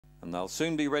and they'll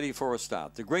soon be ready for a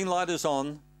start. The green light is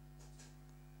on.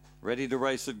 Ready to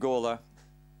race at Gawler.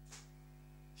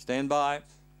 Stand by.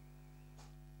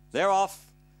 They're off.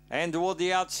 And toward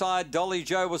the outside, Dolly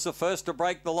Joe was the first to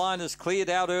break the line, as cleared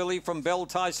out early from Belle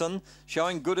Tyson.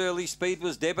 Showing good early speed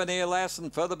was Debonair Lass,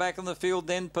 and further back in the field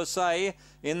then Per Se.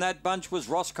 In that bunch was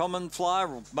Roscommon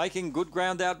Flyer, making good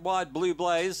ground out wide, Blue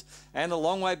Blaze. And a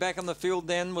long way back in the field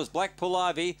then was Blackpool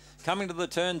Ivy. Coming to the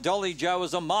turn, Dolly Joe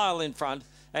was a mile in front,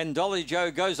 and Dolly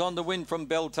Joe goes on to win from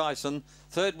Belle Tyson.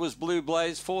 Third was Blue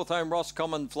Blaze, fourth home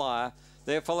Roscommon Flyer.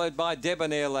 They're followed by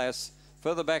Debonair Lass.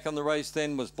 Further back on the race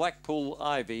then was Blackpool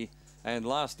Ivy, and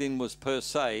last in was Per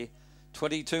Se.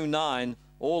 22-9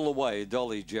 all the way,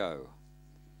 Dolly Joe.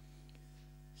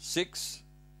 6,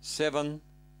 7,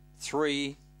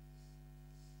 3,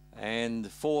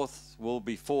 and fourth will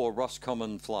be 4,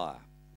 Roscommon Flyer.